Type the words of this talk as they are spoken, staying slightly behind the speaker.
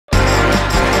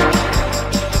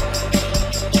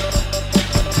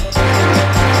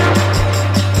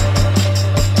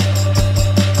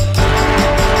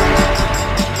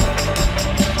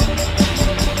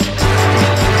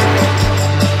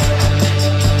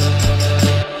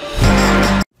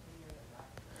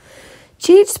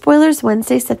TH Spoilers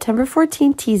Wednesday, September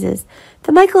 14th teases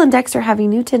that Michael and Dex are having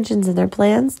new tensions in their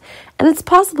plans, and it's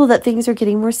possible that things are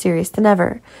getting more serious than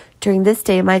ever. During this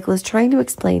day, Michael is trying to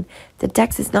explain that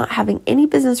Dex is not having any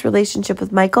business relationship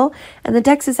with Michael, and that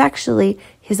Dex is actually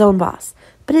his own boss.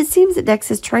 But it seems that Dex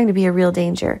is trying to be a real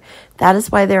danger. That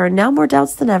is why there are now more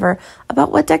doubts than ever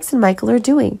about what Dex and Michael are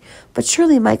doing. But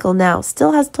surely Michael now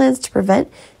still has plans to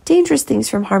prevent dangerous things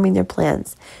from harming their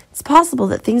plans. It's possible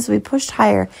that things will be pushed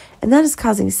higher, and that is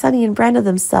causing Sunny and Brenda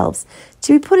themselves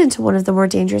to be put into one of the more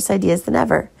dangerous ideas than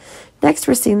ever. Next,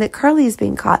 we're seeing that Carly is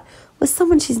being caught with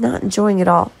someone she's not enjoying at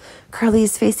all. Carly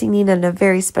is facing Nina in a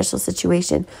very special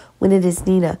situation when it is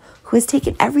Nina who has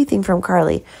taken everything from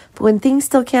Carly. But when things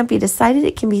still can't be decided,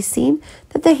 it can be seen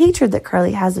that the hatred that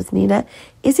Carly has with Nina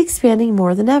is expanding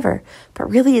more than ever.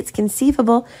 But really, it's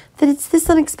conceivable that it's this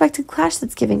unexpected clash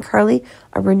that's giving Carly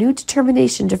a renewed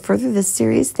determination to further the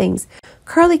serious things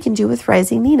Carly can do with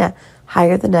rising Nina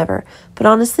higher than ever. But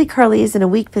honestly, Carly is in a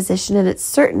weak position, and it's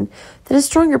certain that a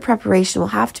stronger preparation will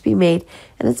have to be made,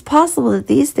 and it's possible that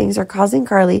these things are causing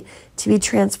Carly to be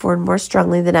transformed more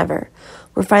strongly than ever.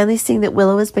 We're finally seeing that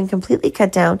Willow has been completely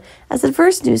cut down as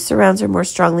adverse news surrounds her more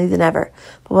strongly than ever.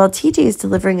 But while TJ is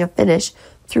delivering a finish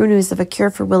through news of a cure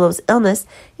for Willow's illness,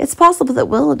 it's possible that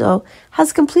Willow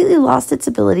has completely lost its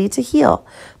ability to heal.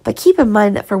 But keep in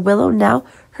mind that for Willow now,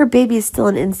 her baby is still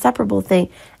an inseparable thing,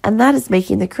 and that is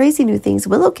making the crazy new things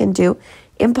Willow can do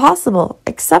impossible,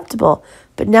 acceptable.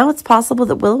 But now it's possible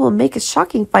that Willow will make a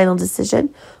shocking final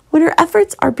decision when her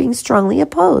efforts are being strongly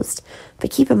opposed.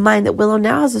 But keep in mind that Willow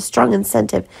now has a strong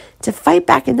incentive to fight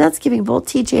back, and that's giving both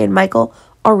TJ and Michael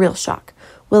a real shock.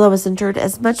 Willow has endured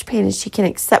as much pain as she can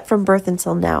accept from birth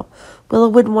until now. Willow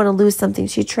wouldn't want to lose something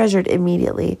she treasured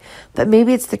immediately, but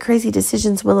maybe it's the crazy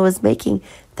decisions Willow is making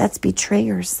that's betraying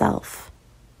herself.